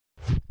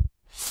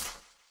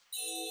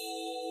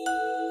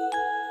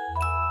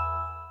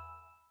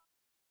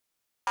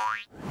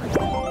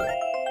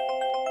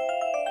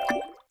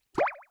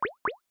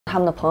他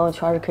们的朋友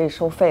圈是可以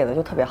收费的，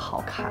就特别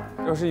好看。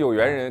要是有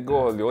缘人给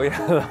我留言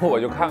了，我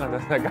就看看他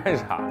在干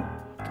啥。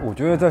我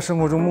觉得在生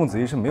活中，孟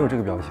子义是没有这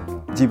个表情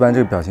的，一般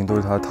这个表情都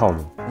是他的套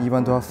路，一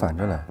般都要反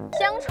着来。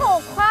香臭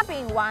夸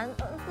饼丸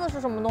字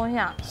是什么东西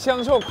啊？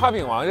香臭夸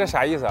饼王这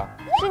啥意思啊？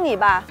是你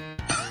吧？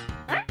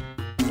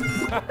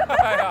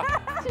哎呀，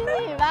是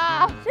你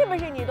吧？是不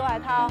是你，杜海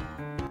涛？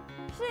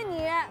是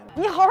你。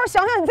你好好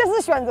想想你这次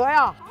选择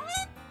呀。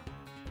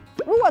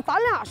如果咱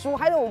俩输，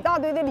还得有一大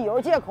堆的理由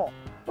借口。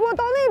如果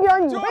到那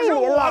边你被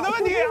淋了，我的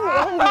问题。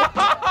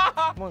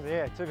孟子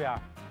义这边。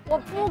我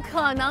不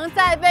可能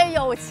再被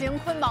友情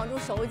捆绑住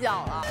手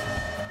脚了。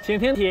请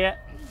听题：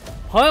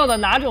朋友的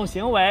哪种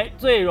行为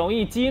最容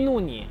易激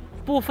怒你？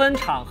不分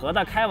场合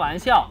的开玩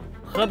笑，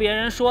和别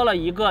人说了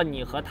一个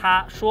你和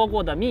他说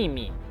过的秘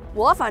密。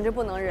我反正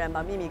不能忍，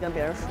把秘密跟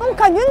别人说。我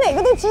感觉哪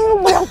个都激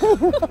怒不了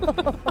你。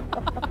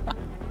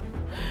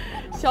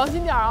小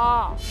心点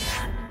啊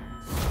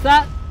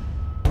！3、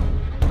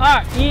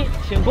2、1，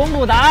请公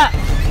布答案。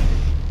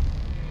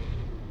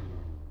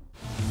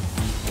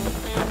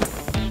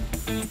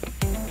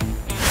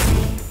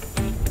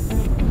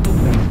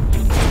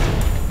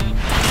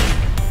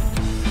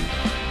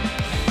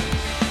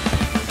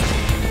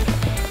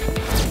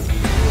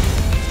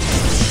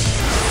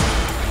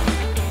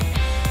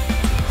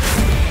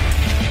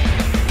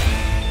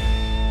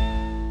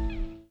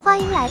欢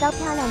迎来到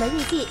漂亮的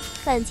日记。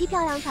本期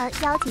漂亮团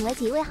邀请了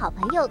几位好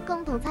朋友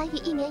共同参与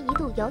1年1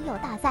度游友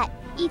大赛，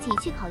一起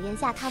去考验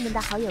下他们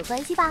的好友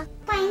关系吧。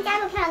欢迎加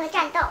入漂亮的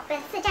战斗。本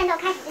次战斗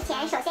开始之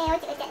前，首先有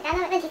几个简单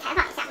的问题采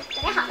访一下。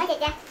准备好吗，姐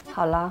姐？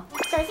好了。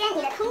首先，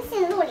你的通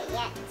讯录里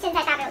面现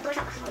在大概有多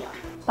少个好友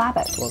啊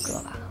？800多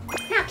个吧。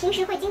那平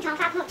时会经常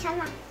发朋友圈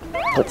吗？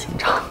不经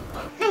常。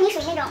那你属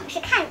于那种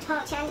是看朋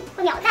友圈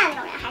会秒赞那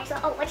种人，还是说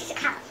哦我只是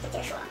看了就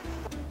结束了？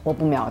我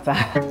不秒赞，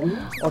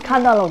我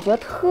看到了，我觉得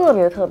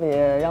特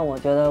别让我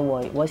觉得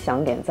我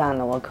想点赞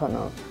的，我可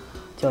能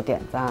就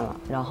点赞了。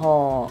然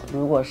后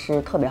如果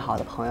是特别好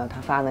的朋友，他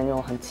发的那种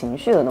很情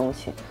绪的东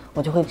西，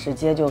我就会直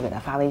接就给他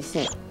发微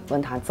信，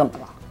问他怎么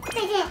了。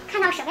最近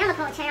看到什么样的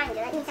朋友圈让你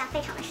觉得印象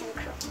非常的深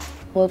刻？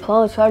我朋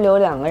友圈里有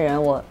2个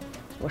人，我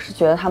是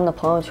觉得他们的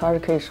朋友圈是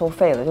可以收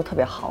费的，就特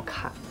别好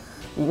看。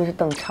一个是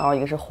邓超，一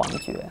个是黄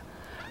觉。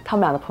他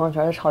们俩的朋友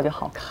圈是超级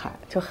好看，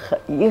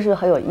一个是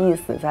很有意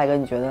思，再一个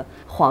你觉得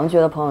黄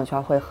觉的朋友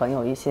圈会很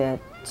有一些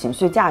情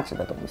绪价值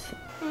的东西。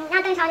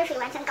那邓超就属于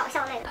完全搞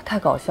笑类的。他太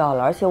搞笑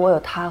了，而且我有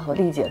他和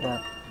丽姐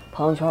的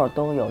朋友圈我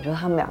都有，就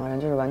他们2个人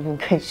就是完全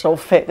可以收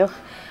费，就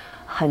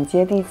很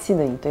接地气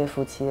的一对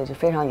夫妻，就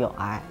非常有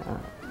爱。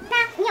那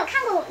你有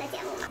看过我们的节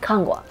目吗？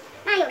看过。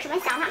那有什么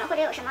想法吗？或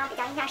者有什么比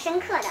较印象深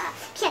刻的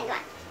片段？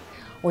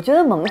我觉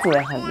得萌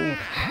姐很厉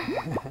害。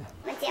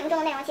我们节目中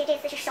的内容其实这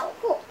次是守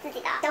护自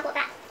己的小伙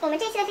伴。我们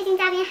这期的飞行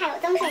嘉宾还有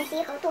曾舜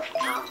晞和杜海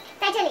涛，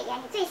在这里面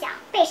你最想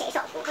被谁守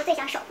护，和最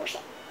想守护谁？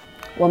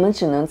我们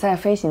只能在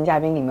飞行嘉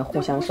宾里面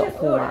互相守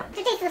护吗？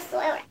就这次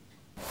所有人。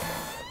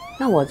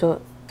那我就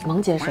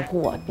萌姐守护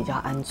我比较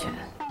安全，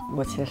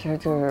我其实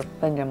就是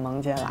奔着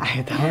萌姐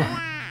来的。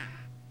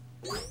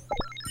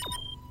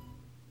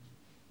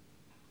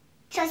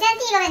首先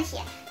第一个问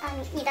题，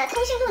你的通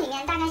讯录里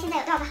面大概现在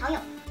有多少个好友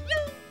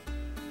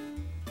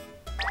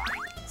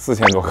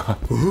？4000多个。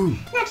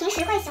那平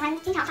时会喜欢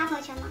经常发朋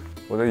友圈吗？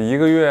我的1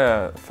个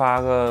月发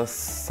个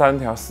3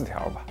条4条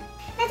吧。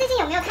那最近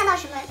有没有看到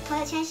什么朋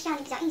友圈是让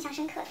你比较印象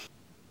深刻的？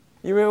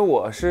因为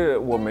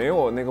我没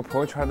有那个朋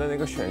友圈的那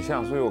个选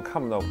项，所以我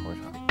看不到朋友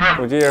圈，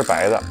我这页是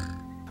白的。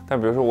但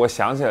比如说我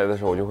想起来的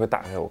时候，我就会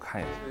打开我看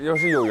一下。要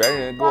是有缘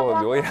人给我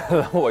留言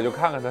了，我就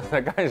看看他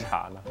在干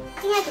啥呢。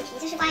今天的主题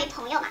就是关于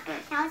朋友嘛，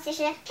然后其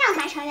实漂亮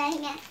团成员里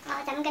面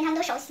咱们跟他们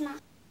都熟悉吗？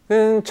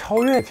跟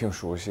超越挺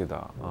熟悉的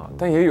啊，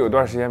但也有一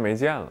段时间没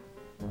见了。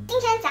今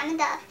天咱们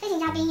的飞行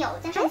嘉宾有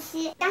曾舜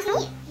晞、张歆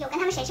艺，有跟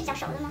他们谁是比较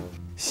熟的吗？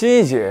歆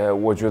艺姐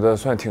我觉得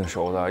算挺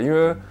熟的，因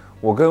为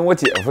我跟我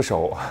姐夫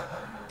熟。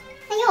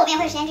那因为我们也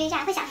会有时间追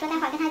战，会想说待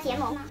会儿跟他结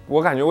盟吗？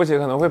我感觉我姐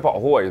可能会保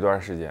护我一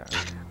段时间。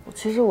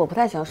其实我不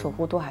太想守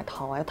护杜海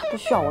涛，哎，他不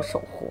需要我守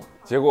护。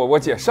结果我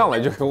姐上来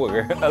就给我给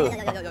摁了。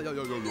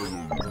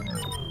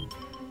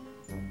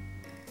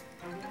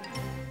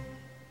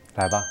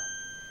来吧。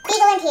第一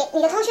个问题，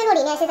你的通讯录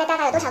里面现在大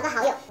概有多少个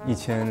好友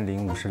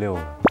？1056个。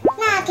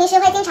那平时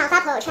会经常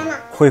发朋友圈吗？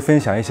会分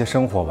享一些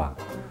生活吧，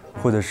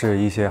或者是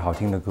一些好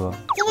听的歌。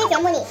今天节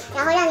目里，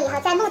然后让你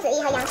在孟子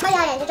义和杨超越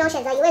二人之中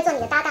选择一位做你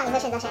的搭档，你会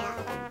选择谁呢？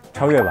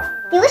超越吧。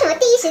你为什么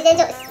第一时间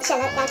就选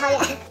了杨超越？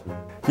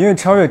因为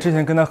超越之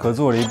前跟他合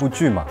作了一部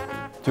剧嘛，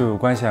就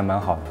关系还蛮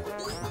好的。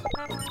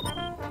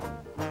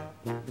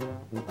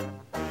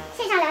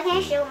线上聊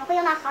天时，我们会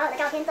用到好友的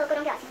照片做各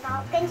种表情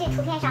包，根据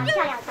图片上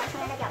漂亮团成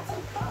员的表情，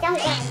将5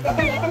段文字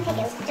分别分配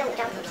给这5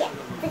张图片，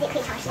自己可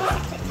以尝试一下。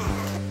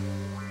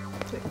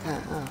看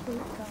啊，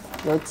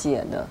有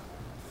姐的，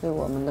对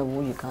我们的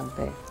无语干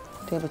杯。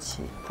对不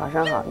起，早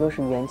上好，又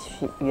是元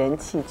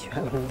气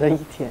全无的一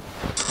天。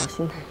好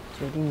心态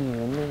决定女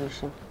人的一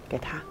生，给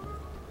她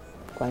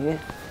管用。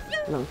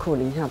冷库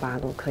零下8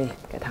度，可以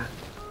给她。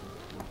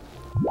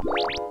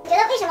你觉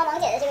得为什么萌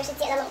姐的这个是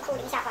姐的冷库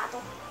零下8度？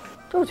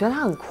就我觉得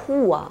他很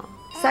酷啊，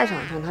赛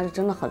场上他是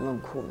真的很冷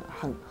酷的，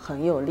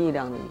很有力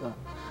量的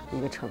一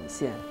个呈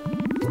现。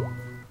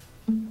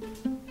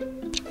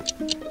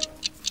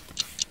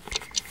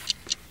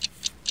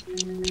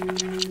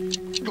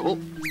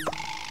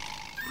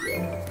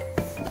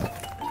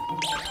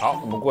好，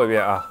我们过一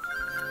遍啊。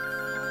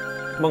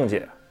梦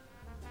姐，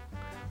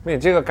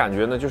这个感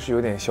觉呢，就是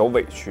有点小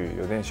委屈，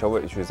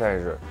在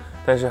这儿，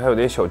但是还有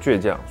点小倔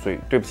强，所以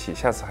对不起，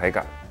下次还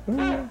敢，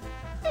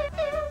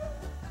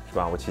是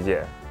吧？我琪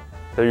姐，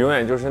她永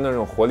远就是那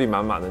种活力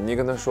满满的，你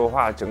跟她说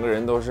话，整个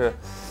人都是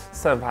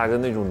散发着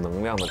那种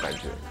能量的感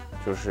觉，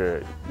就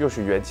是又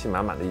是元气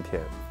满满的一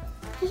天。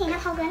提醒一下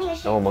涛哥，那个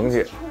是。然后萌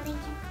姐，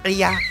哎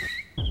呀。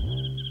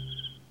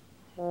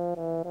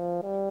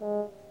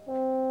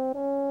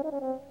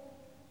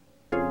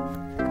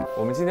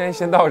我们今天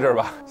先到这儿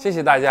吧，谢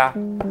谢大家。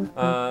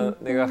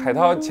那个海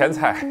涛前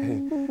彩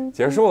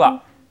结束了。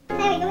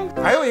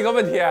还有一个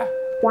问题。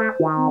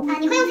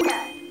你会用自己的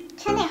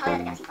圈内好友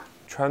的表情包？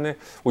圈内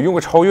我用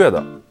过超越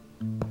的用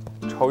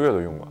过。超越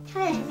的什么表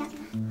情包？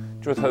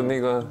就是他那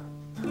个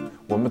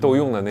我们都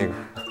用的那个。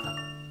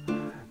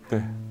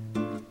对。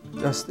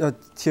要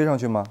贴上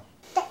去吗？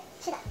对，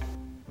是的。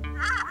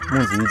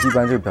孟子怡一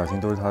般这个表情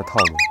都是他的套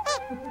路。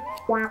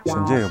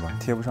选这个吧，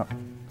贴不上。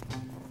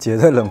姐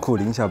在冷酷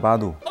零下8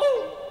度。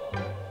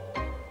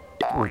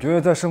我觉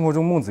得在生活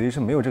中孟子怡是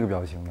没有这个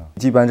表情的，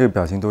一般这个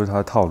表情都是她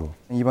的套路，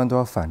一般都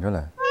要反着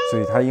来，所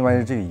以她应该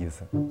是这个意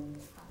思。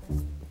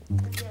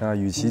那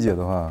雨琦姐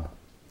的话，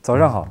早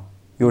上好，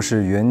又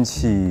是元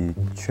气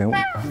全无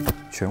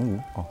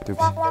哦，对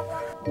不起，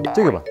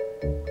这个吧，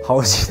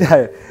好期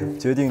待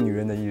决定女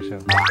人的一生，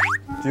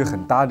就是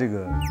很搭这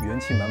个元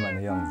气满满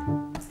的样子，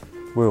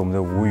为我们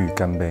的无语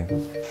干杯。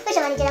为什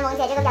么你觉得萌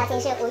姐这个表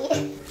情是无语？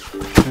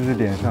就是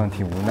脸上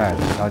挺无奈的，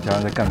然后加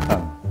上在干饭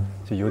嘛，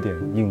就有点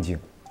应景。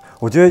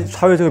我觉得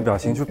超越这个表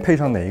情就配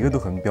上哪一个都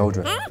很标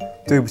准。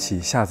对不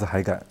起，下次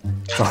还敢。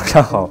早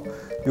上好，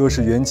又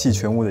是元气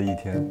全无的一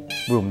天，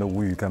为我们的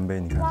无语干杯。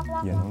你看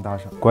也能搭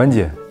上。管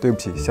姐，对不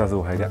起，下次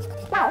我还敢。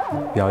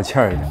表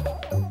欠儿一点。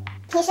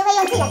平时会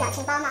用自己的表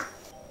情包吗？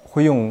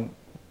会用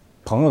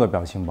朋友的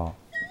表情包，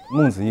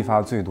孟子怡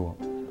发最多，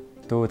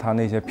都是她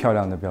那些漂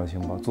亮的表情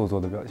包，做作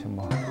的表情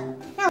包。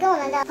那我跟我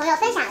们的朋友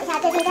分享一下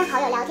最近跟好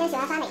友聊天喜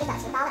欢发哪个表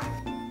情包吧。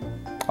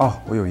哦，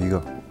我有一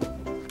个。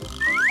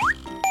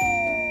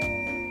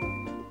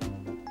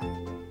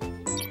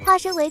化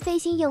身为飞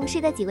行勇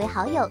士的几位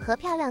好友和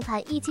漂亮团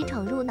一起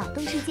闯入脑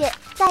洞世界，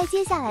在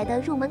接下来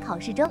的入门考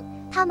试中，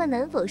他们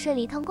能否顺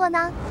利通过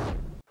呢？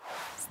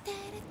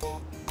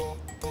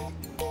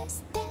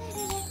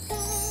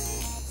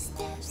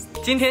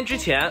今天之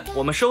前，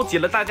我们收集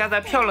了大家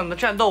在漂亮的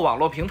战斗网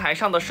络平台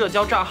上的社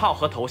交账号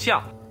和头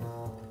像。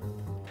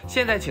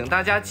现在请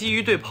大家基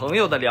于对朋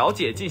友的了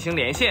解进行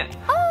连线，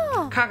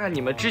看看你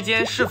们之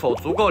间是否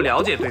足够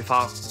了解对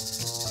方。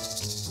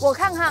我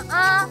看看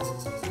啊。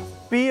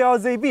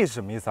BLZB 是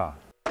什么意思啊？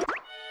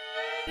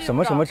什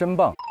么什么真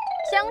棒？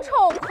香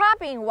臭夸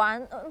饼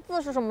丸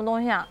字是什么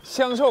东西啊？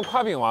香臭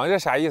夸饼王这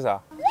啥意思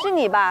啊？是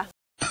你吧？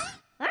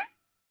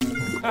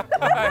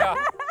哎呀，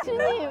是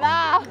你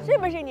吧？是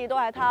不是你，窦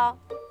海涛？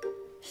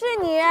是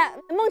你，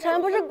梦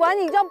辰不是管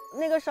你叫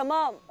那个什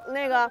么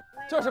那个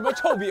叫什么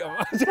臭饼？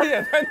这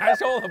也太难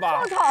受了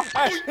吧！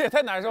哎，这也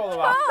太难受了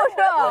吧！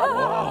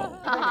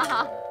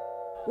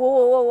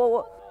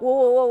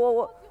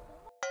我。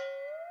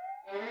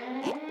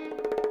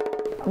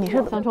你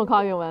是香臭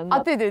夸饼丸啊？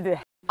对对对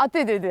啊！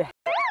对对对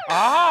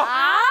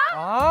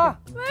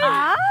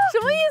什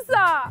么意思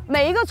啊？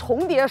每一个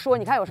重叠说，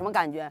你看有什么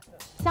感觉？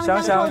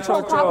香香臭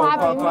臭夸夸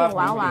饼饼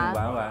丸丸，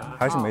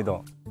还是没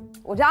懂。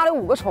我家里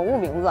5个宠物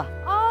名字然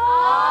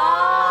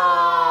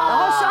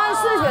后是按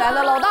顺序来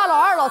的，老大、老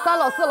二、老三、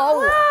老四、老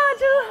五。真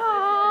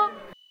好。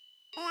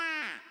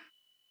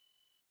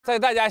在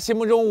大家心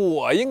目中，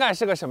我应该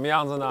是个什么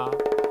样子呢？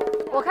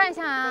我看一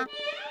下啊。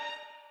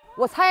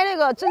我猜那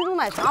个珍珠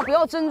奶茶不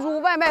要珍珠，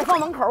外卖放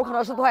门口可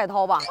能是窦海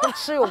涛吧，跟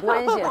吃有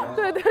关系。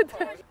对对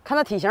对，看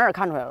他体型也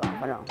看出来了，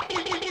反正。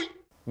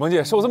萌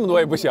姐瘦这么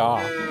多也不行。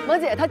萌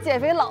姐她减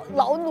肥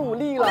老努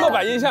力了。刻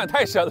板印象也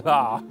太深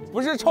了，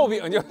不是臭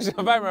饼就是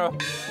外面。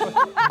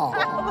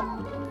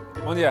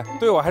萌姐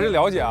对我还是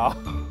了解啊。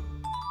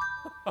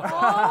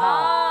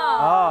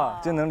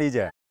真能理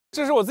解。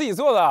这是我自己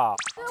做的。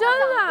真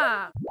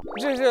的？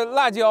这是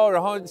辣椒，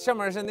然后上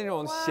面是那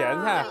种咸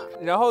菜，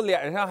然后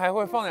脸上还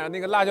会放点那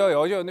个辣椒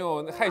油，就有那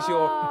种害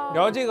羞。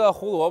然后这个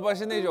胡萝卜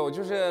是那种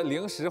就是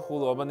零食胡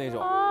萝卜那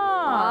种。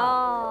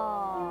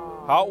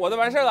好，我的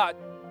完事了。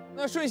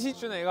那顺熙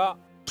是哪个？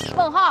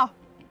问号。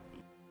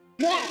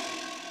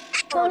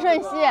曾舜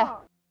晞。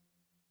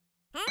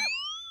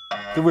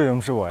这为什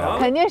么是我呀？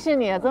肯定是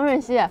你，曾舜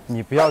晞。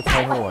你不要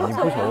猜测我，你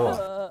不熟我，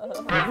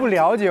你不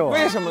了解我。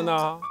为什么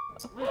呢？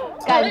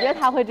感觉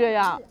他会这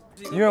样。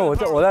因为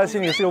我在心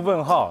里是个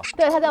问号。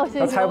对，他在我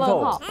心里是个问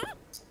号。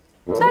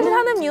但是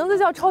他的名字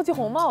叫超级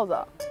红帽子。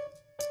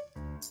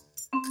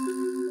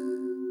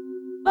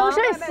曾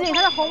舜晞，你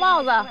看那红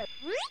帽子，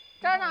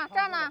这儿呢，这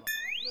儿呢。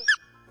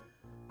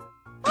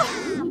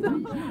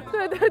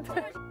对对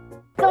对。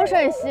曾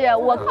舜晞，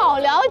我好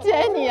了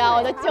解你啊，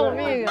我的救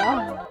命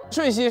啊！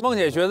瞬息，梦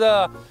姐觉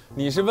得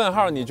你是问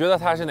号，你觉得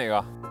他是哪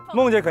个？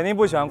梦姐肯定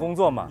不喜欢工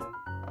作嘛。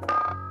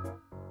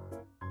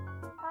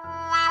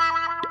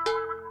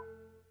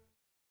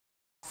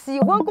喜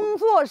欢工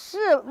作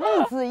是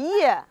孟子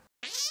义，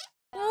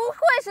不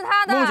会是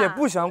他的。梦姐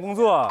不喜欢工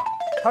作，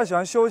她喜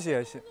欢休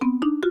息。是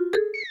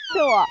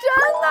我，真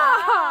的。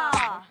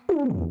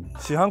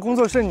喜欢工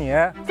作是你。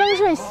曾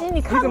舜晞，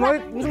你看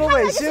你怎么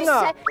违心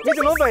呢？你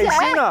怎么违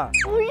心呢？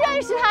不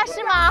认识他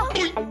是吗？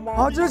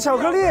啊，这是巧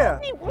克力。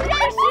你不认识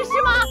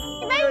是吗？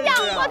你们养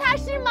过他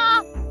是吗？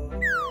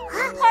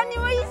啊，你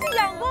们一起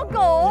养过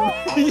狗？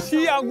一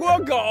起养过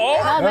狗？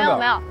没有，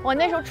我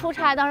那时候出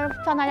差，当时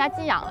上他家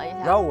寄养了一下。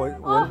然后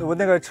我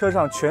那个车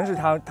上全是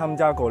他们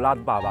家狗拉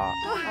的粑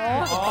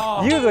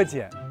粑，一个个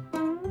捡。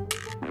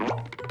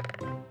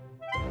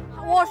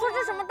我说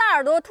这什么大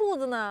耳朵兔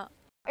子呢？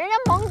人家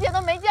萌姐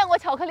都没见过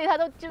巧克力，她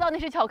都知道那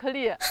是巧克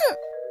力。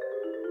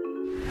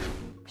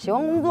喜欢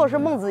工作是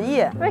孟子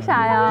义，为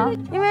啥呀？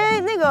因为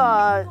那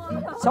个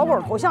小狗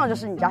头像就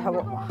是你家小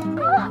狗嘛，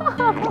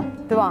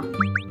对吧？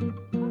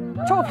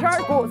照片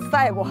给我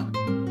晒过。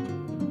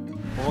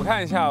我们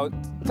看一下，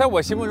在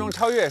我心目中，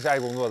超越也是爱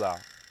工作的。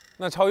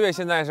那超越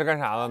现在是干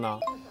啥的呢？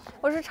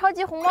我是超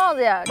级红帽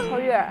子呀，超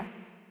越。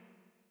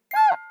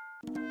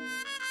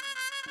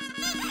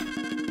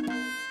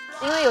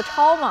因为有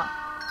超嘛，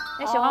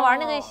也喜欢玩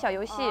那个小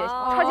游戏，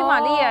超级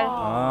玛丽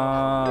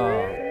啊。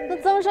那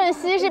曾舜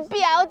晞是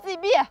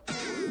BLGB。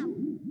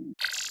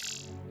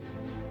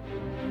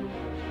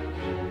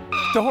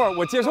等会儿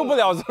我接受不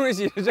了曾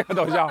舜晞是这个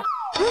头像。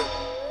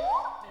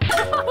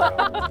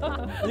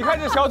你看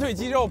这小腿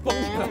肌肉绷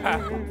起来，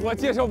我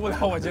接受不了，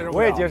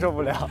我也接受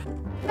不了。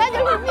那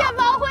就是面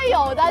包会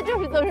有的，就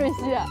是曾舜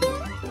晞，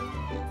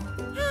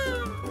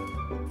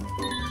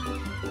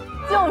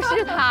就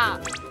是他，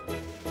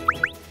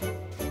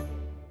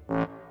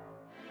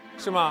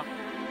是吗？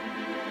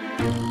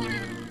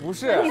不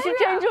是，你是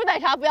珍珠奶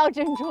茶，不要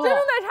珍珠，珍珠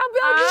奶茶不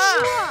要珍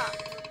珠。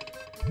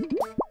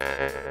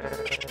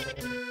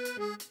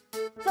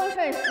曾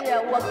舜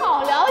晞，我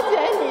好了解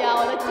你啊，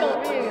我的救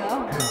命啊！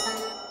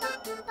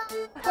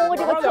通过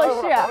这个测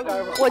试，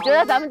我觉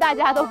得咱们大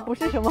家都不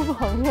是什么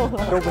朋友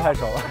了，都不太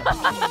熟。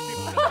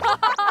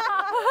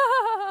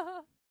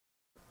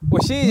我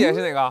欣怡姐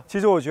是哪个？其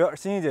实我觉得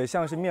欣怡姐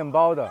像是面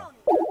包的，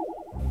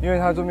因为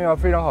她做面包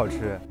非常好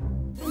吃。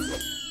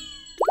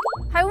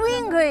还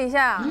wink 一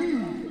下，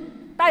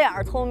大眼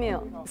儿聪明，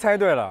猜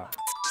对了。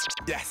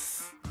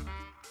Yes。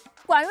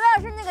管月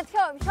是那个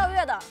跳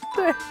跃的，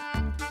对。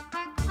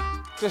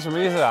这什么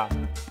意思啊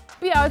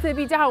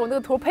 ？BLGB 加上我那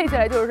个图配起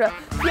来就是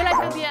别来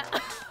沾边。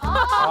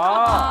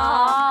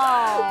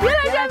别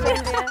来沾边。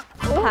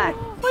嗨，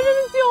我真是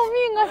救命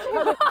啊！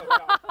这个。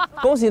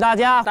恭喜大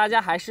家，大家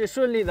还是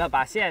顺利的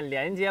把线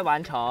连接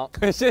完成。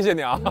谢谢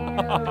你啊。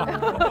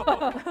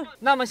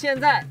那么现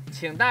在，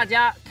请大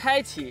家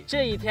开启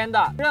这一天的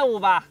任务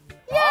吧。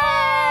耶！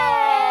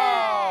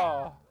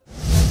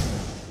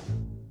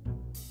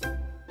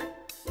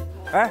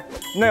哎，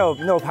那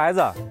有牌子。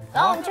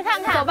然后我们去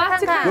看看，走吧，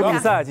去看。有比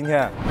赛今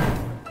天。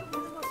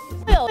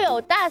会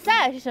有大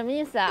赛是什么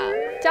意思啊？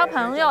交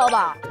朋友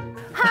吧。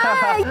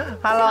嗨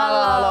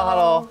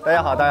 ，Hello， 大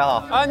家好，大家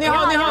好。啊，你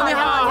好，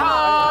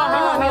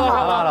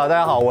大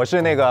家好，我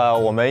是那个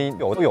我们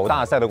有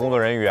大赛的工作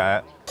人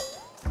员。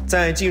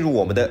在进入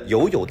我们的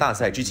友大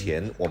赛之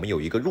前，我们有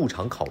一个入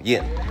场考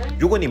验。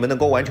如果你们能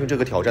够完成这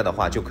个挑战的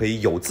话，就可以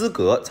有资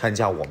格参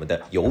加我们的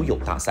友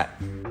大赛。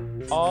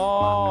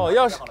哦，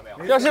要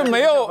是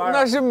没有，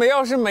要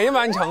是没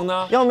完成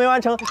呢？要没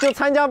完成就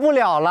参加不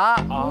了了。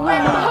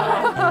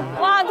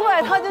哇，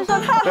对，他就说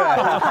太好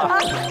了。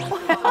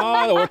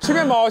啊，我吃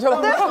面包去了。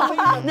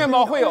面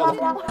包会有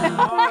的。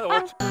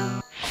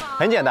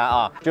很简单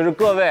啊，就是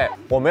各位，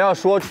我们要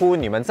说出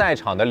你们在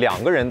场的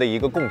2个人的一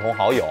个共同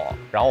好友，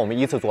然后我们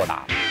依次作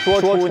答，说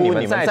出你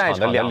们在场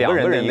的2个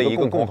人的一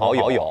个共同好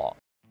友。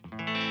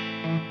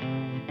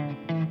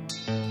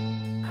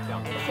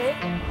谁？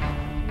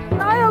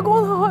哪有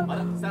共同好友？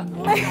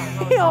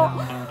没有。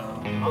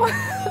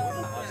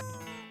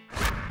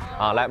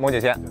啊，来，萌姐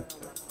先。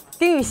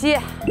丁禹兮。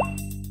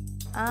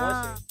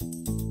啊。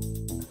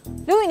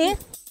刘宇宁。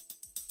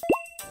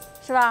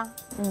是吧？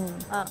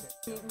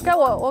该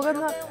我跟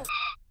他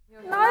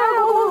哪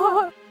有共同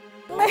好友？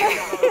没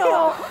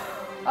有。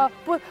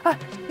不，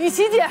雨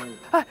琦姐，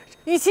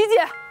雨琦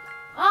姐。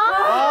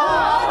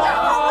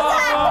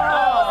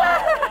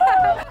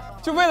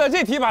就为了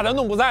这题把他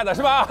弄不在的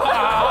是吧？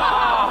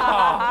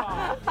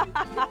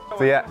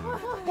子夜。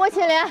郭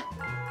麒麟。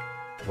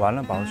完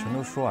了，把我全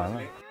都说完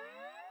了。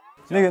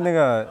那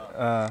个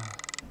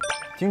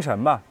金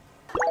晨吧。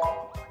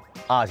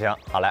啊，行，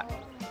好嘞。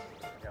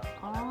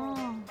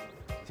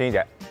欣怡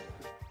姐，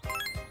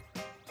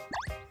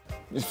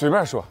你随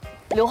便说。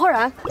刘昊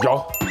然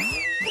有，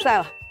在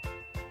了。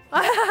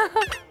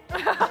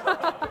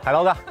海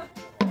涛哥。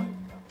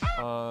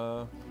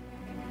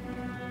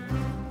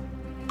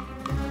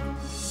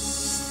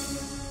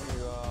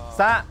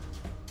3、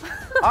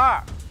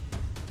2、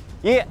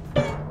1，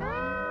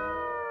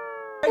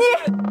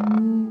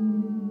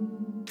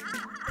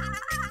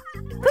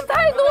这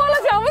太多了，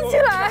想不起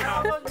来。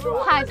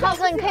海涛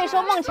哥，你可以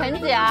说孟晨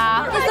姐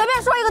啊，你随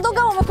便说一个，都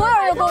跟我们所有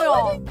人有共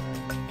有。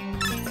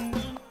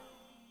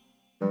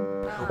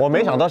我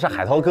没想到是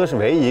海涛哥是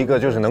唯一一个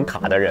就是能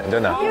卡的人，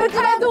真的。因为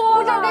太多了，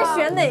不知道该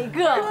选哪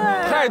个。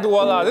太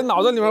多了，这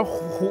脑子里面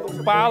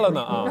扒了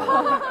呢啊！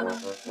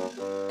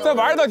再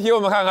玩一道题，我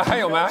们看看还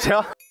有没？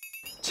行，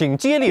请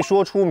接力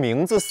说出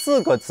名字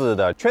4个字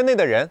的圈内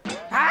的人。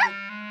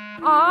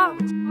啊！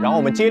然后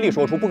我们接力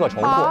说出，不可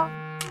重复。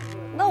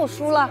那我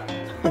输了。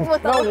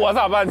那我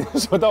咋办？你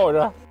说到我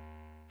这儿。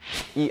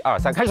1、2、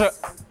3，开始。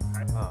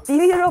迪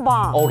丽热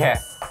巴。OK。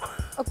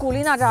古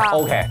力娜扎。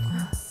OK。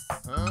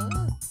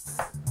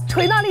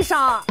锤娜丽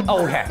莎。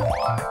OK。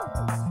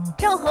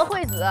郑和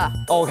惠子。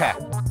OK。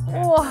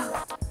哇。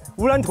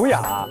乌兰图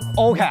雅。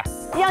OK。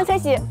易烊千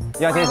玺。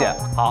易烊千玺，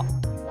好。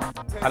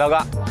海涛哥。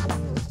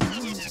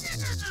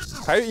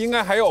应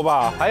该还有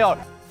吧？还有。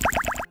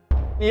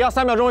你要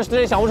3秒钟之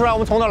内想不出来，我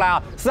们从头来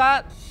啊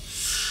！3。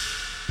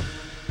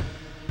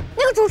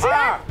那个主持人。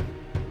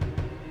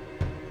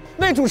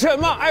那主持人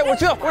吗？哎，我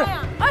知道，不是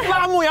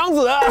辣目洋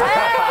子。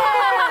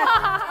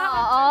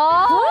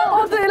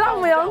哦，对，辣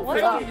目洋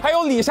子。还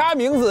有李莎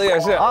明子也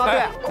是啊，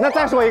对。那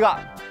再说一个，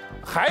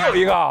还有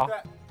一个，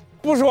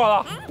不说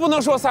了，不能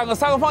说3个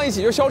，3个放一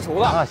起就消除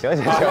了啊！行。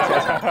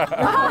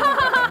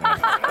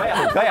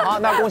可以，好，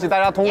那恭喜大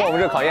家通过我们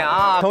这个考验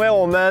啊，成为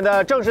我们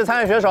的正式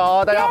参赛选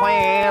手，大家欢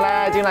迎，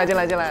来进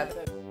来。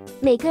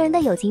每个人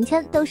的友情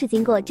圈都是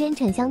经过真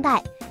诚相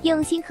待、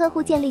用心呵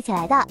护建立起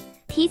来的。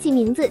提起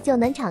名字就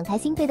能敞开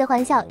心扉的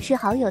欢笑，是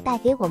好友带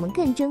给我们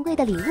更珍贵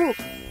的礼物。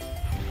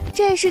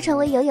正式成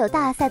为友友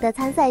大赛的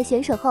参赛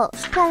选手后，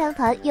漂亮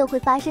团又会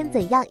发生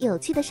怎样有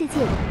趣的事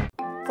情？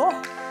走，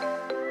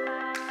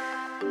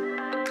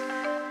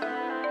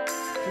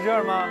是这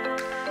儿吗？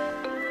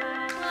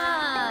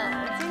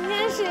今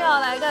天是要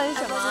来干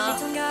什么？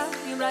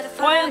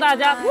欢迎大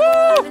家。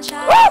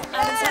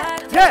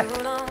耶！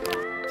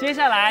接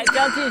下来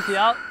将进行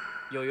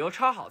友友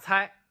超好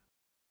猜。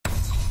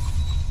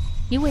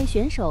1位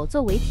选手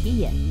作为题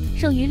眼，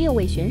剩余6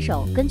位选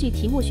手根据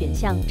题目选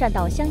项站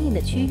到相应的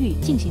区域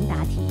进行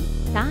答题，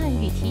答案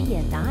与题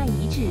眼答案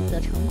一致则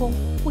成功，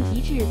不一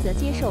致则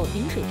接受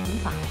饮水惩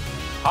罚。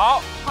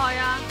好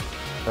呀，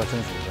要争取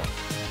一下。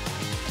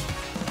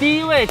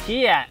第1位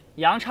题眼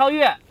杨超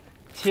越，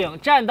请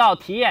站到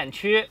题眼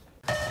区，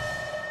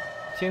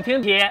请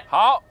听题。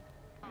好，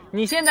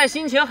你现在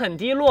心情很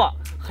低落，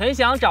很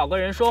想找个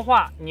人说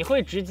话，你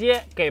会直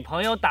接给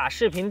朋友打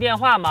视频电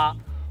话吗？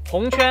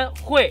红圈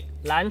会，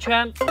蓝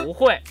圈不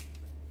会，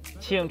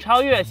请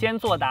超越先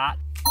作答。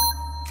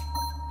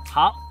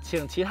好，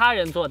请其他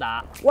人作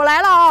答。我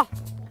来了啊！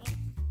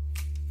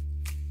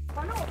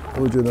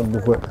我觉得不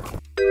会。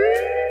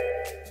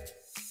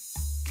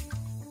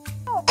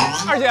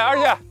二姐，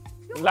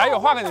来，有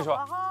话跟你说。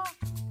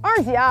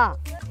二姐啊，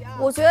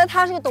我觉得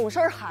他是个懂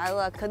事孩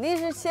子，肯定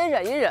是先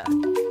忍一忍。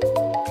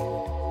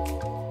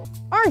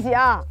二姐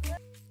啊，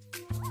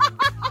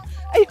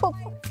哎呦，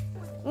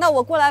那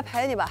我过来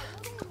陪你吧。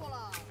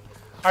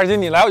二姐，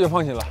你来我就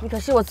放心了。你可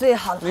是我最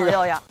好的朋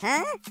友呀！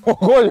我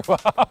过去吧。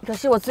你可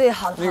是我最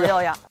好的朋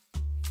友呀！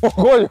我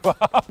过去吧。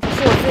你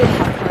是我最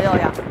好的朋友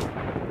呀！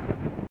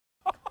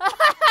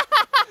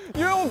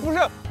因为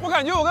我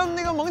感觉我跟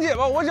那个萌姐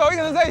吧，我只要一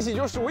跟她在一起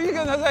就输，一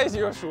跟她在一起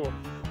就输，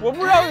我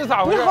不知道是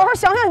咋回事。你好好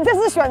想想你这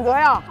次选择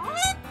呀！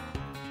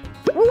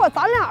如果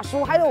咱俩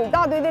输，还得有一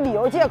大堆的理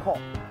由借口；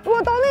如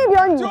果到那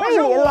边你被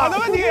赢了，就是我的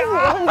问题。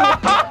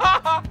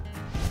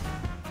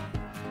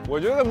我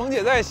觉得跟萌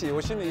姐在一起，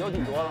我心里有底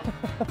多了。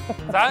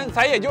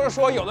咱也就是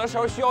说，有的时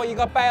候需要一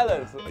个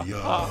balance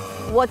啊。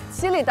我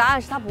心里答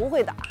案是他不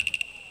会打，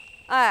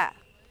哎，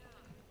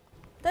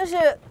但是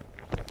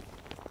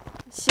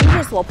形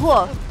势所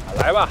迫，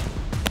来吧。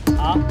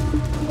好，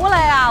过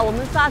来呀，我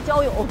们仨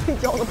交友会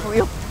交的朋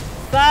友。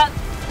3、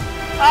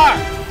2、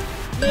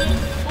1，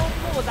公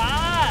布答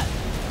案。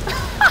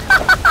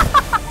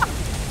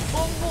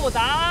公布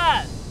答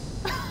案。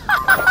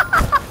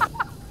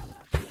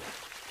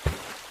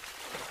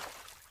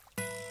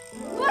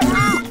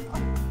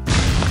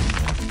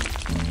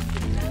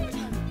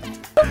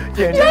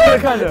眼睁睁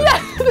看着。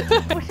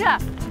不是，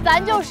咱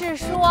就是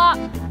说，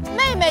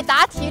妹妹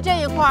答题这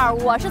一块儿，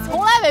我是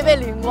从来没被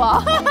淋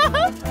过。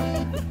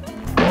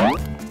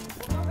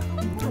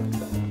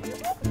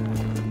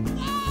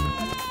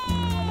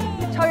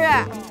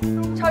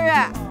超越，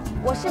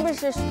我是不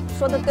是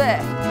说的对？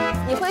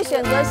你会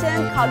选择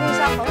先考虑一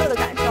下朋友的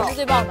感受，是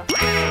最棒的。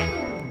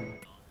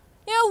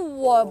因为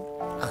我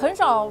很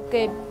少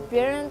给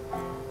别人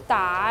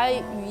打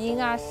语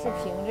音啊、视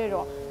频这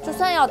种，就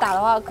算要打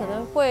的话，可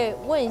能会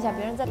问一下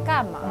别人在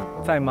干嘛，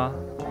在吗？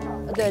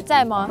对，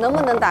在吗？能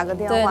不能打个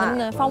电话？对，能不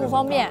能方不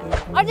方便？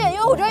而且因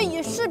为我觉得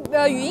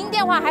语音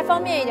电话还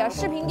方便一点，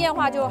视频电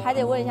话就还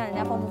得问一下人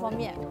家方不方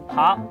便。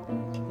好，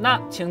那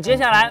请接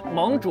下来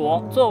盟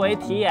主作为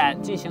题眼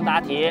进行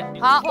答题。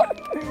好，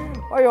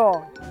哎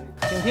呦，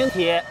请听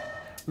题：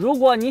如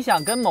果你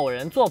想跟某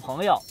人做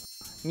朋友，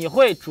你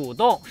会主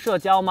动社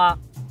交吗？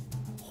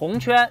红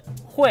圈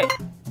会，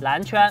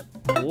蓝圈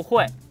不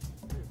会。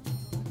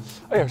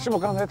哎呀，是不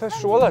是刚才他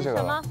说了这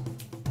个了？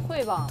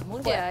会吧，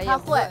萌姐她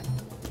会，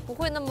不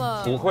会那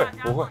么不会，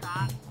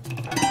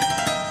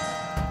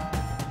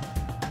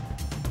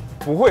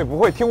不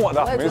会，听我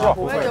的，没错，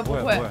不会。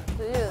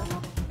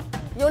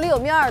有里有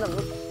面的，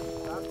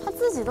她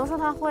自己都说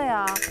她会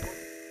啊。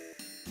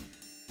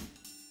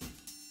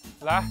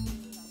来，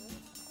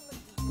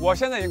我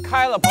现在已经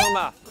开了，朋友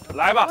们，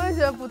来吧。我也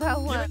觉得不太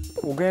会。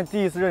我跟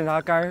第一次认识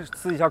他，刚才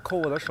私底下抠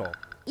我的手。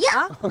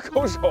啊，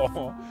抠手？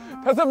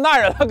他这么大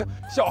人了，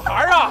小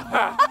孩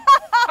啊，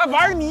还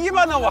玩泥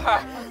巴呢，我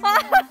还。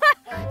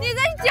你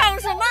在讲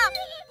什么？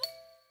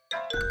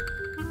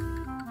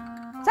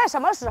在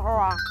什么时候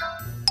啊？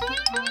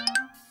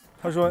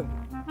他说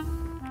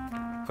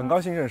很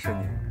高兴认识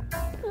你。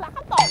拉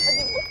倒吧，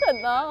你不可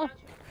能。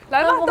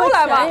来吧，都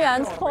来吧。全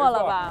员错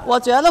了吧？我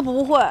觉得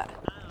不会。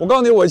我告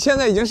诉你，我现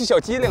在已经是小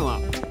机灵了。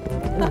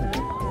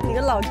你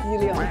个老机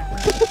灵。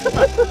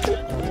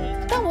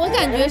但我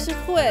感觉是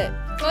会，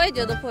我也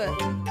觉得会。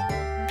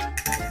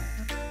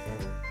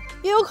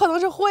也有可能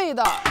是会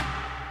的。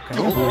肯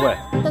定不会。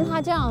但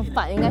他这样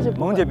反应该是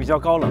萌姐比较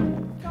高冷，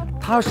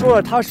她说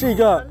了，她是一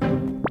个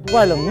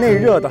外冷内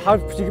热的，她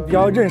是一个比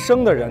较认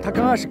生的人，她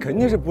刚开始肯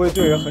定是不会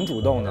对人很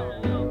主动的。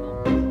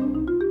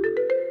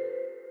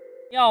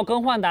要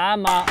更换答案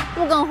吗？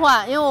不更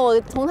换，因为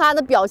我从他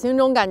的表情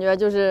中感觉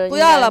就是不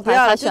要了，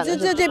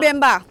就这边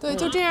吧。对，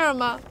就这样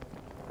吧。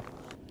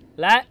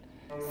来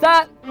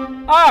，3、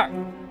2、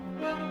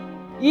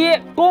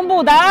1，公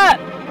布答案。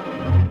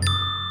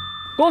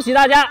恭喜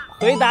大家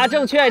回答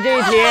正确这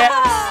一题。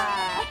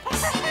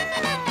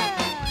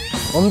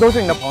我们都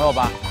是你的朋友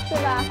吧？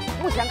对吧？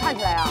目前看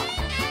起来啊，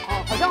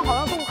好像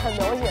都很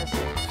了解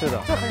是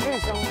的，就很认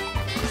生，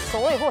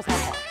手也够才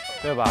好，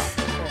对吧？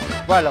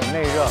对，外冷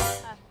内热。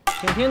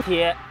请听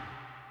题：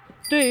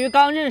对于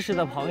刚认识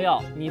的朋友，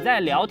你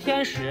在聊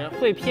天时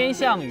会偏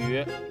向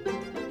于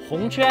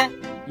红圈，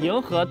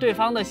迎合对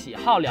方的喜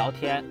好聊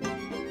天；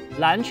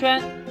蓝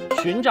圈，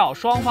寻找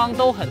双方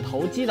都很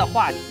投机的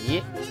话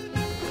题。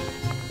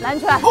蓝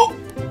圈，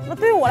那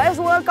对于我来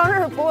说，刚认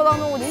识朋友当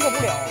中我宁可不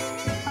聊。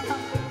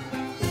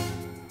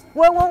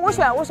我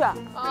选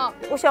啊！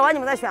我选完你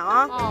们再选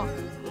啊！啊，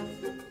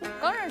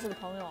刚认识的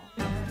朋友，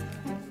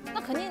那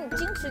肯定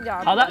矜持点。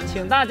好的，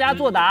请大家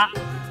作答。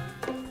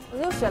我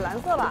就选蓝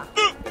色吧，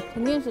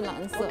肯定是蓝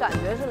色，我感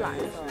觉是蓝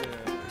色。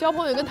交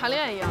朋友跟谈恋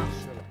爱一样，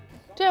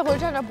这回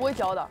站着不会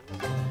交的。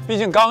毕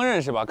竟刚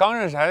认识吧，刚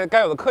认识还是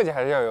该有的客气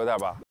还是要有点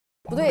吧。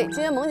不对，今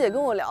天萌姐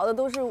跟我聊的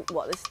都是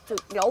我的，就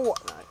聊我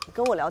呢。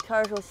跟我聊天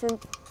的时候先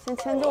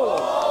迁就了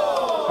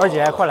我。二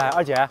姐，快来！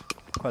二姐，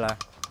快来！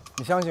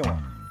你相信我。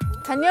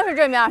肯定是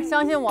这面，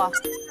相信我。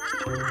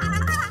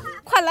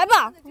快来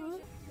吧！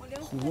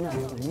红呢？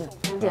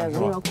姐，我跟你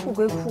说，酷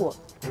归酷，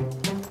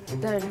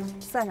但是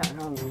赛场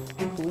上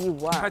独一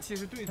无二。他其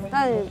实对，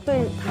但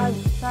对他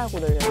在乎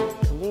的人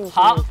肯定是。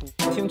好，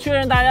请确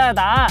认大家的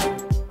答案。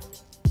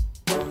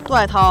杜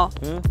海涛，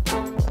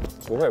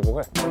不会，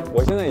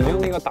我现在已经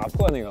那个打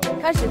破那个了，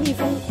开始逆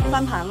风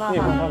翻盘了。逆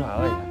风翻盘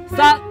了已经。3、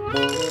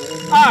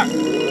2、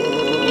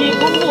1，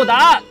公布答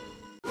案。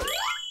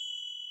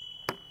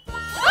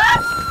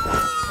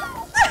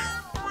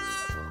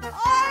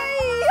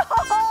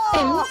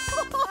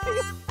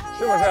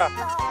是不是？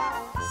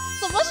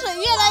怎么水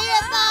越来越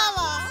大了？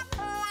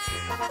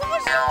怎么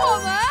是我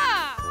们啊？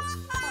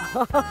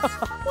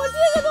我这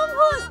个都破，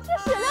这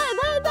水量也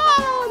太大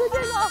了，我的这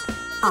个。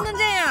不能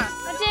这样，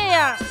那这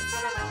样。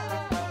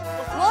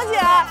萌姐，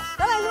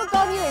咱俩说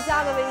高低得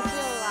加个微信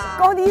了。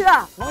高低的，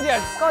萌姐，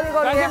高低。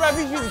咱这边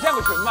必须得建个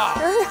群吧？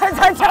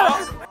咱加了。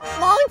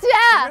萌姐，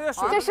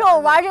这是我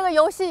玩这个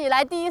游戏以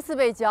来第一次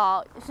被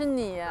教，是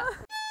你。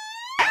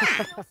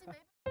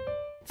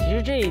其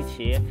实这一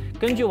题，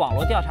根据网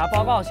络调查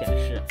报告显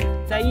示，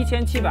在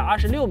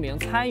1726名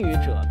参与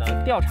者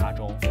的调查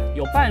中，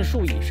有半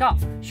数以上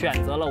选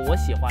择了我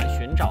喜欢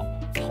寻找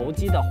投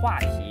机的话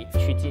题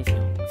去进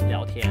行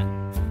聊天。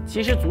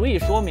其实足以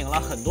说明了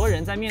很多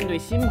人在面对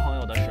新朋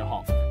友的时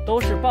候，都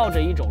是抱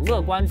着一种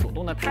乐观主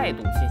动的态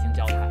度进行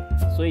交谈，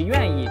所以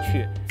愿意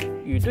去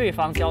与对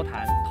方交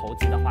谈投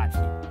机的话题。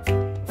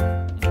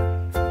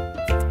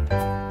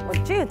我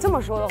这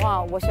么说的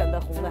话，我选的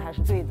红的还是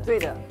对的。对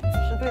的，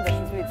是对的。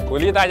鼓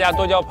励大家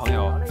多交朋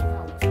友。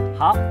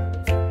好，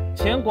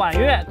请管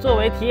乐作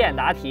为题眼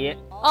答题。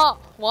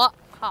我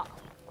好，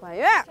管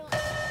乐，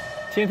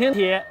请听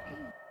题：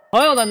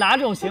朋友的哪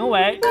种行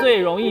为最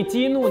容易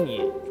激怒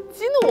你？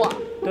激怒我？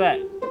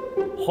对，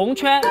红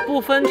圈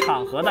不分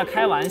场合的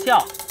开玩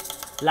笑，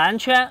蓝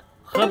圈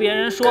和别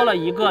人说了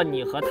一个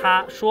你和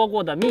他说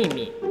过的秘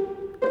密。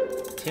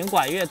请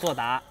管乐作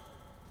答，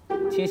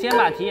请先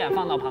把题眼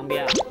放到旁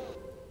边。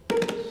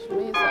什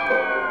么意思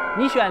啊？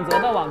你选择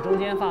的往中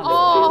间放。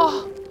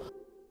哦，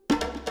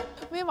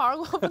没玩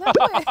过，不太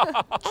会，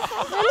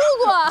没录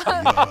过，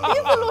第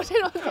一次录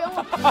这种节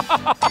目，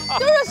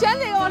就是选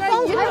哪个往这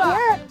移是吧？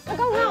那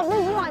刚才我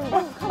那句话你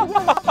看不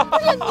见吗？不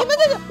是，你们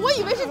这我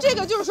以为是这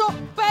个，就是说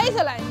掰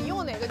下来，你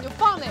用哪个你就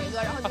放哪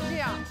个，然后就这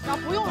样，然后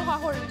不用的话，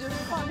或者你就是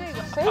放这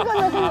个。谁跟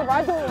着自己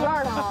玩丢一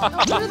样的啊？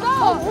不知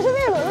道，不是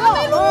那轮的，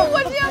没录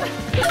过这样的。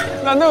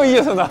那能有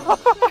意思呢？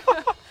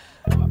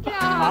这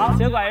样好，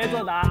请管乐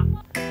作答。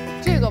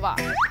这个吧。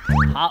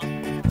好，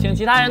请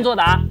其他人作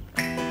答。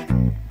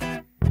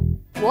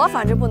我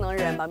反正不能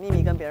忍，把秘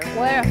密跟别人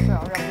说。我也是，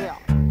我忍不了。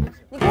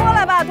你过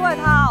来吧，杜海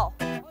涛。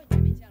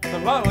怎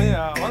么办，王姐？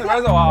往哪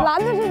边走啊？拦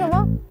的是什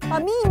么？把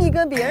秘密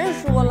跟别人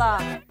说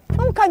了。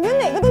那我感觉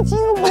哪个都激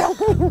怒不了你。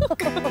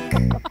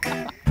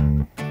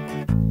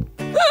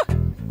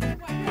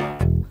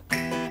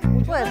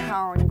杜海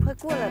涛，你快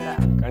过来呗。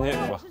赶紧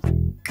吧。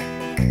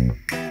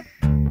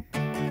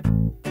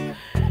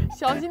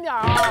小心点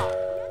啊！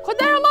快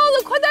戴上帽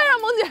子，快戴上，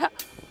萌姐，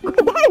快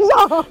戴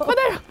上，快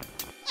戴上。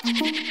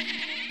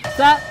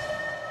 3、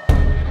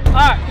2、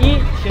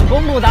1，请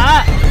公布答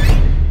案。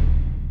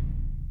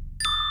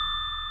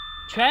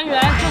全员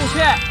正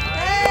确。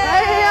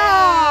哎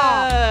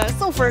呀，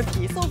送分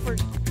题，送分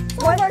题，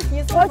送分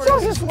题，我就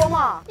是说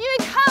嘛，因为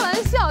开玩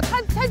笑，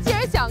他既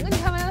然想跟你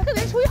开玩笑，他肯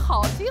定出于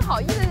好心好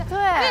意的，对，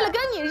为了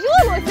跟你热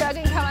络起来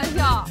跟你开玩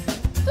笑，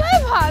对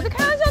吧？这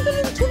开玩笑，但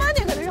是出发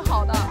点肯定是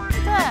好的，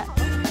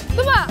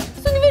对吧？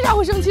所以你为啥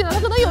会生气呢？他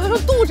可能有的时候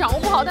度掌握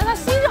不好，但他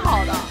心是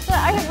好的。对，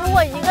而且如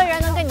果一个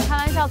人能跟你开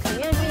玩笑，肯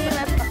定是因为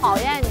讨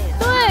厌你。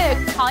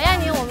对，讨厌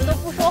你，我们都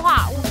不说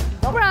话，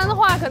不然的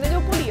话肯定就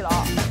不理了。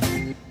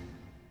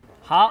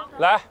好，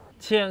来，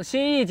请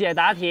心意姐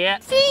答题。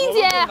心意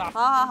姐，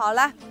好，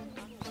来。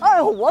哎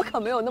呦，我可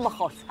没有那么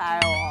好猜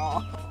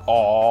哦。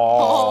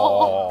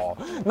哦，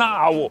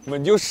那我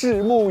们就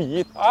拭目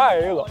以待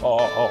了。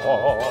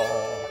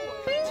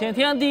请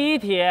听第一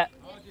题，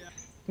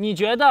你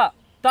觉得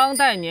当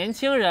代年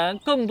轻人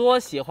更多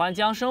喜欢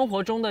将生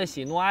活中的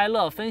喜怒哀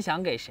乐分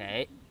享给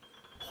谁？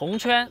红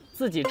圈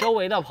自己周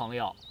围的朋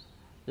友，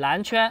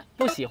蓝圈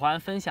不喜欢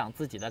分享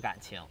自己的感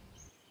情。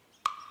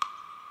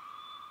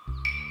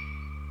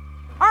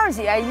二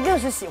姐一定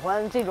是喜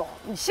欢这种，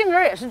你性格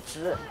也是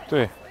直。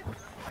对，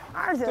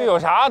二姐这有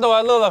啥都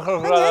爱乐乐呵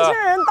呵的。那年轻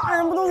人、大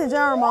人不都得这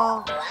样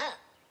吗？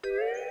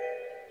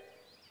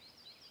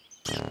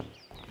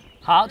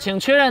好，请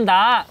确认答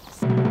案。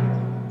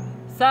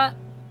3、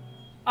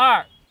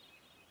2、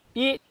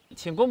1，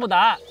请公布答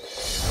案。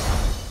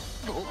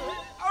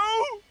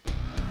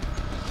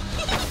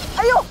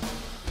哎呦！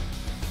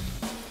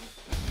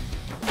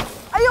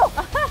哎呦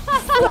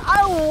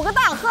！5个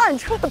大汉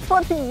出了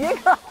脱的一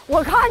个，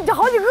我看这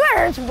好几个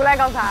人出来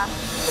刚才。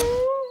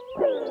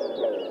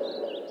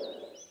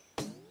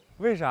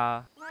为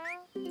啥？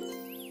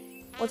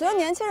我觉得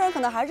年轻人可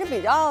能还是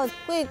比较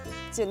会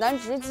简单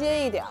直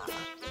接一点。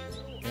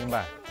明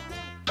白。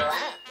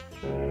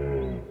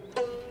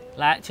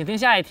来，请听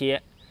下一题。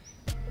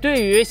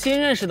对于新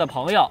认识的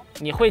朋友，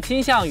你会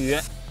倾向于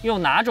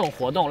用哪种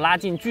活动拉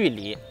近距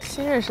离？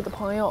新认识的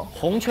朋友，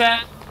红圈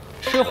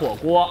吃火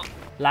锅，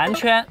蓝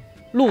圈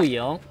露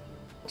营。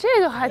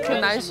这个还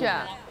挺难选。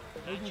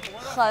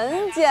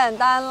很简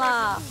单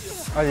啦。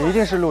啊，一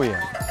定是露营，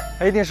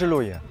一定是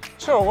露营。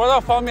吃火锅倒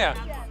方便，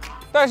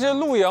但是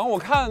露营我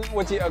看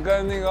我姐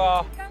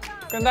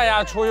跟大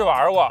家出去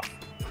玩过。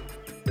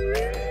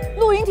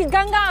露营挺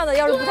尴尬的，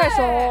要是不太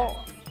熟。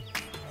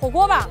火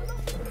锅吧，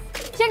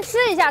先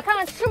吃一下，看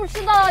看吃不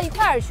吃到一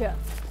块儿去。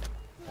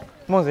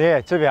孟子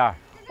怡这边。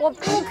我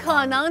不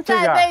可能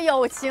再被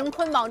友情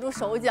捆绑住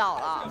手脚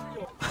了。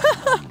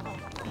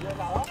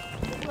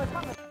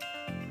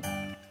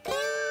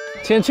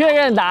请确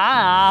认答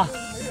案啊！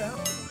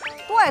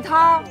杜海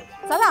涛，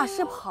咱俩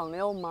是朋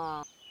友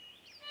吗？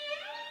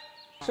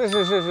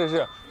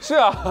是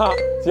啊，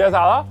姐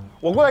咋了？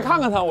我过来看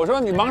看他，我说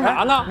你忙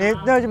啥呢？你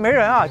那就没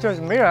人啊，就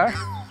是没人。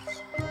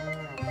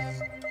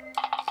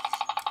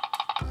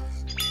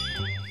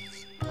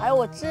哎呦，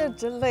我这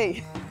真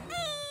累。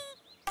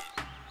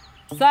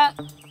3、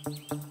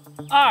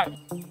2、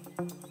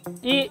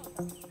1，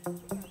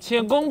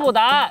请公布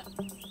答案。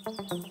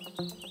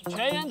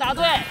全员答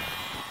对。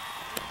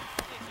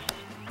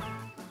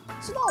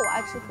知道我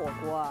爱吃火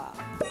锅啊。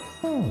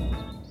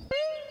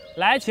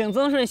来，请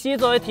曾舜晞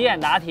作为题眼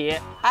答题。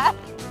哎，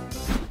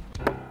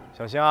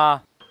小心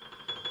啊！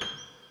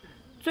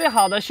最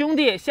好的兄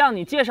弟向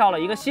你介绍了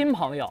一个新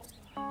朋友，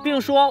并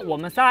说我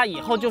们仨以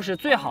后就是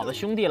最好的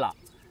兄弟了，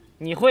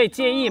你会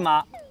介意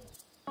吗？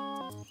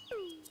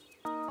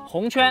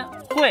红圈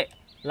会，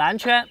蓝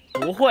圈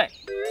不会。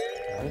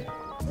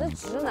这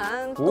直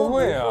男不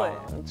会啊，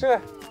这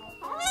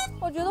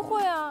我觉得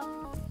会啊。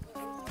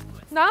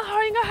男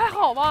孩应该还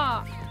好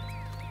吧？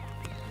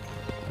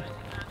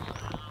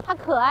他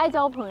可爱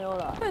交朋友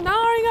了。对，男孩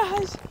应该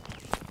还行。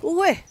不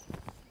会。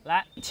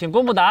来，请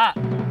公布答案。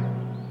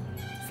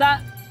3、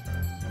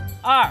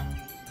2、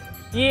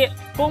1，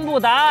公布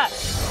答案。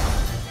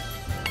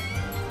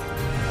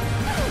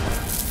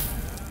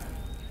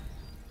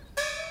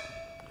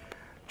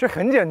这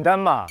很简单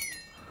嘛，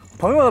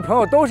朋友的朋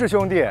友都是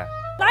兄弟。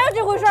哪有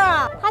这回事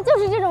啊？他就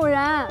是这种人。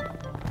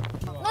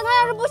那他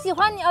要是不喜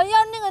欢你，要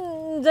那个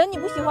人你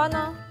不喜欢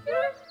呢？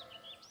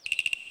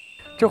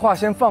这话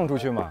先放出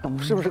去嘛，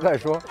是不是在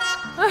说？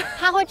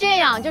他会这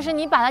样，就是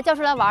你把他叫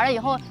出来玩了以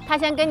后，他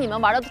先跟你们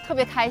玩的特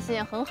别开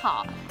心，很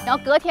好，然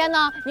后隔天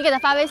呢，你给他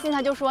发微信，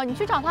他就说你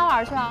去找他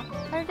玩去啊，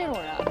他是这种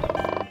人。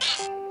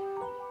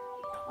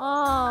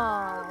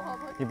哦，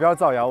你不要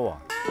造谣我，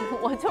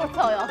我就是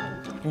造谣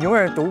你，你永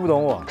远读不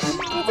懂我，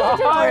你就是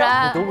这种人，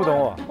你读不懂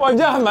我。哇，你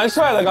这样还蛮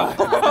帅的，刚才。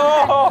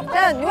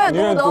但永远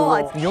读不懂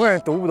我，你永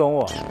远读不懂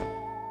我。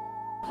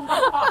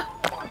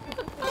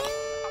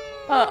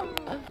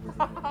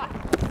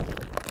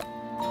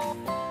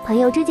朋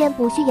友之间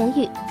不需言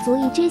语，足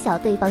以知晓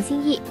对方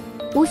心意，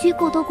无需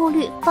过多顾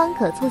虑，方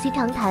可促膝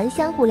长谈，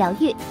相互疗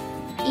愈。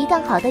一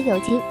段好的友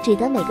情，值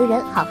得每个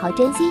人好好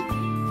珍惜。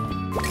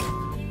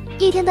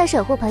一天的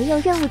守护朋友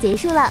任务结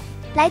束了，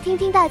来听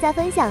听大家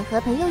分享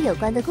和朋友有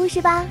关的故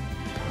事吧。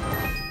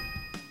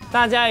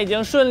大家已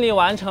经顺利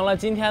完成了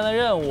今天的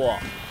任务。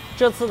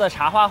这次的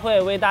茶话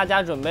会为大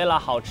家准备了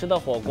好吃的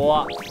火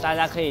锅，大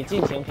家可以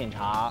尽情品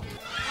尝。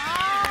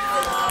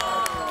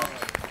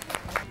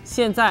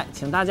现在，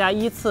请大家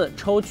依次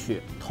抽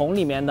取桶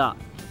里面的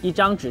一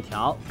张纸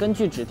条，根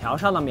据纸条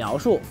上的描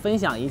述，分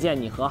享一件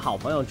你和好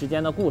朋友之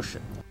间的故事。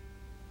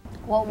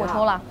我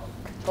抽了，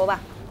抽吧。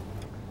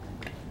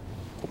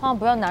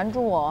不要难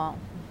住我。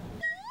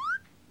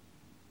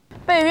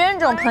被冤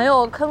种朋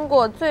友坑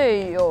过，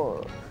最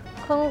有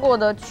坑过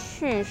的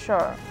趣事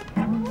儿。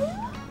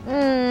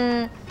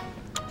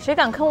谁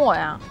敢坑我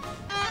呀？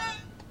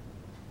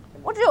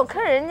我只有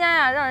坑人家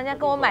呀，让人家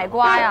跟我买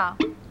瓜呀。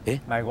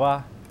买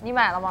瓜？你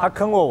买了吗？他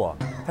坑过我，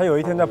他有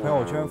一天在朋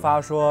友圈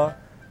发说，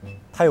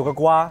他有个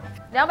瓜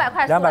，200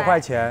块，200块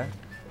钱。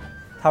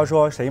他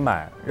说谁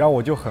买，然后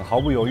我就很毫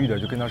不犹豫的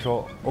就跟他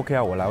说 OK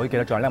啊，我来，我就给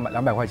他转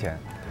200块钱。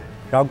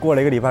然后过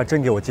了1个礼拜，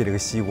真给我寄了个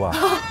西瓜。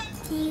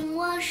听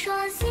我说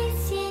谢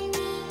谢你，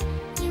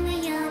因为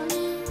有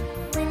你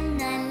温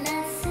暖了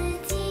四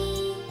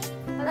季。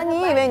那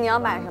你以为你要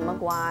买什么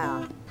瓜呀？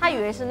他以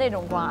为是那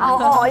种瓜。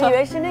哦，以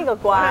为是那个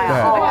瓜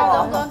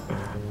呀。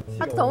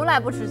他从来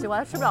不吃西瓜，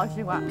他吃不了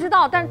西瓜。知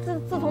道，但是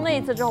自从那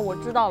一次之后，我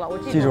知道了，我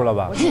记住了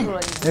吧？我记住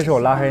了。那是我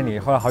拉黑你，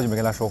后来好久没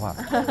跟他说话。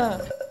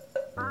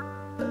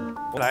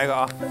我来一个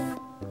啊，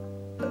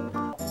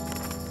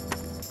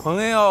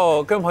朋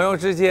友跟朋友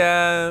之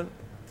间，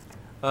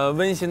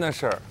温馨的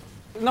事儿。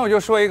那我就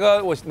说一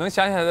个我能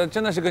想起来的，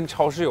真的是跟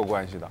超市有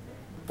关系的。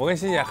我跟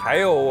欣姐还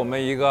有我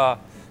们一个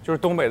就是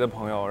东北的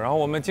朋友，然后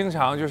我们经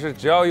常就是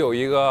只要有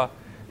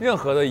任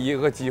何的一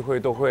个机会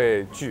都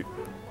会聚，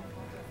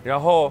然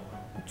后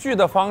聚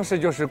的方式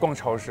就是逛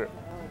超市。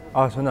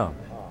啊，真的。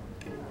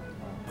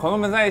朋友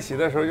们在一起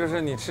的时候，就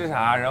是你吃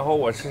啥，然后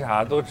我吃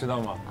啥，都知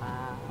道吗？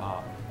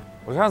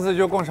我上次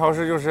就逛超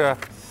市，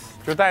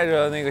就带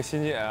着那个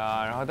欣姐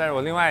啊，然后带着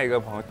我另外一个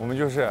朋友，我们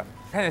就是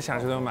看见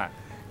想吃就买，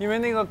因为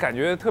那个感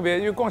觉特别，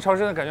因为逛超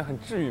市的感觉很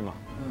治愈嘛，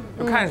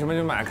就看见什么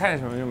就买，看见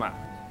什么就买。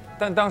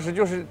但当时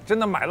就是真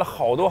的买了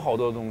好多好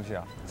多东西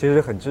啊，其实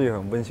很治愈、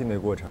很温馨的一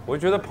个过程。我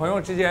觉得朋友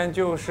之间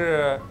就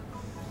是，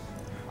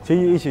其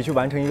实一起去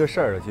完成一个事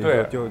儿了，其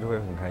实就会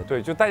很开心。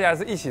对，就大家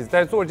是一起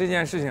在做这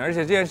件事情，而且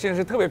这件事情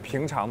是特别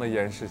平常的一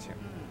件事情，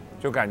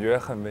就感觉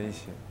很温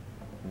馨。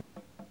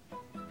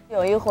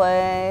有一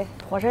回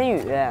华晨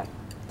宇，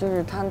就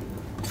是他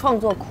创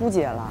作枯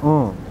竭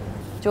了，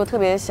就特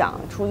别想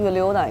出去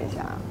溜达一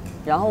下。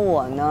然后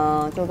我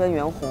呢就跟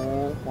袁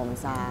弘我们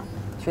仨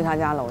去他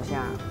家楼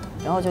下，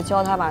然后就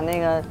教他把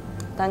那个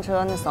单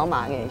车那扫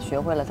码给学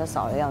会了，他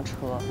扫了一辆车，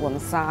我们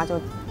仨就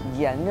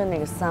沿着那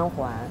个3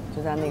环，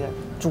就在那个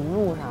主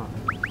路上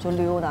就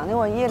溜达。那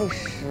会儿夜里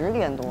10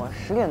点多、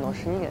11点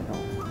钟，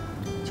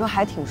就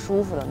还挺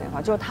舒服的那会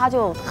儿，就是他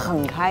就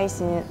很开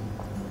心。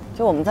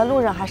就我们在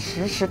路上还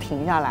时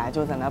停下来，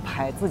就在那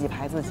自己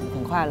拍自己，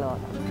挺快乐的。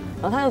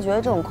然后他就觉得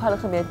这种快乐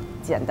特别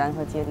简单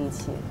和接地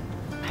气，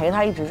陪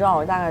他一直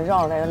绕，大概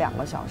绕了有2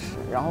个小时。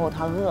然后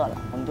他饿了，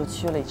我们就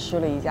吃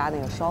了一家那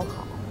个烧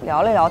烤，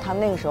聊了聊他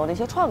那个时候的一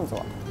些创作。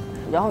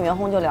然后袁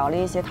弘就聊了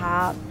一些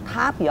他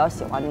比较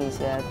喜欢的一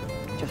些，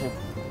就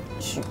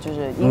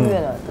是音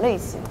乐的类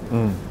型，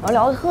然后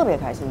聊得特别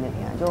开心，那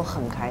天就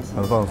很开心，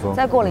很放松。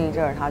再过了一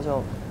阵儿，他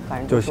就反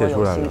正就说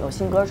有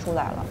新歌出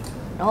来了。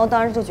然后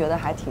当时就觉得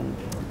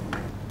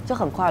就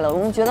很快乐。我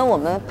们觉得我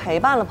们陪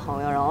伴了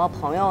朋友，然后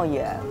朋友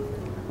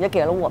也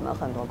给了我们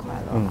很多快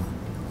乐，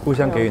互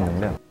相给予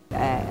能量。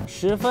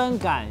十分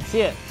感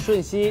谢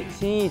瞬息、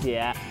心意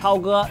姐、涛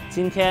哥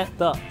今天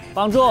的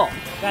帮助，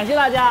感谢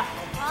大家，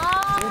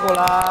辛苦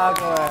啦，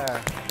各位。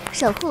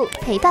守护、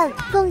陪伴、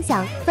共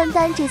享、分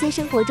担这些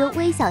生活中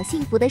微小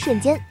幸福的瞬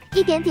间，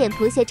一点点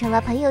谱写成了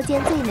朋友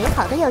间最美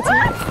好的友情。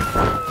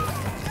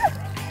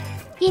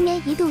1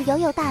年1度友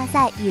友大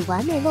赛已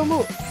完美落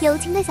幕，友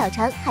情的小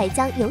船还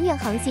将永远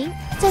航行。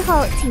最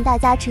后，请大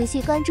家持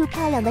续关注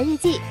漂亮的日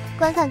记，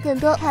观看更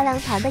多漂亮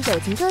团的友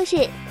情故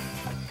事。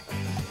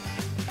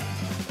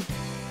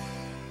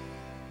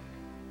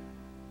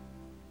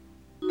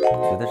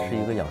觉得是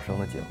一个养生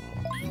的节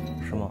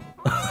目，是吗？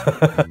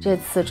这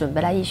次准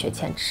备来一雪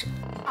前耻。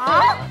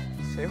啊？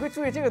谁会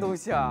注意这个东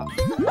西啊？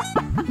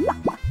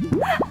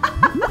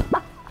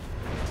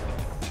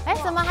哎，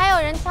怎么还有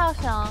人跳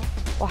绳？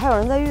我还有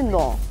人在运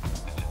动，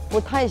我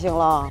太行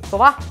了。走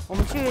吧，我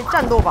们去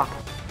战斗吧。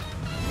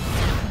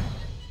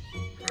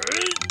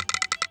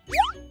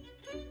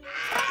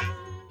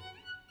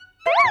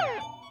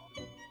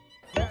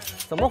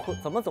怎么回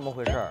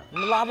事？你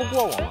们拉不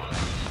过我吗？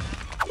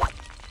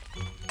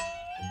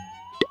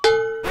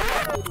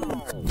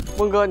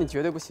温哥，你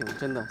绝对不行，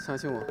真的，相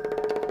信我，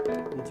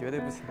你绝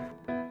对不行。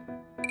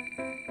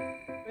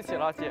对不起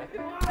了，姐。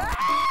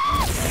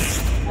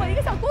我一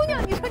个小姑娘，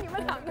你说你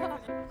们两个。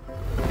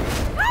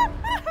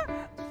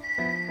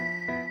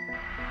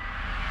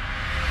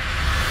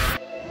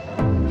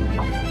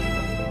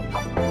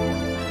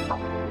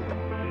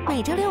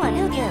每周六晚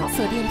6点，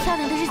锁定《漂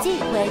亮的日记》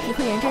VIP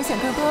会员专享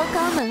更多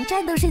高能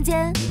战斗瞬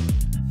间。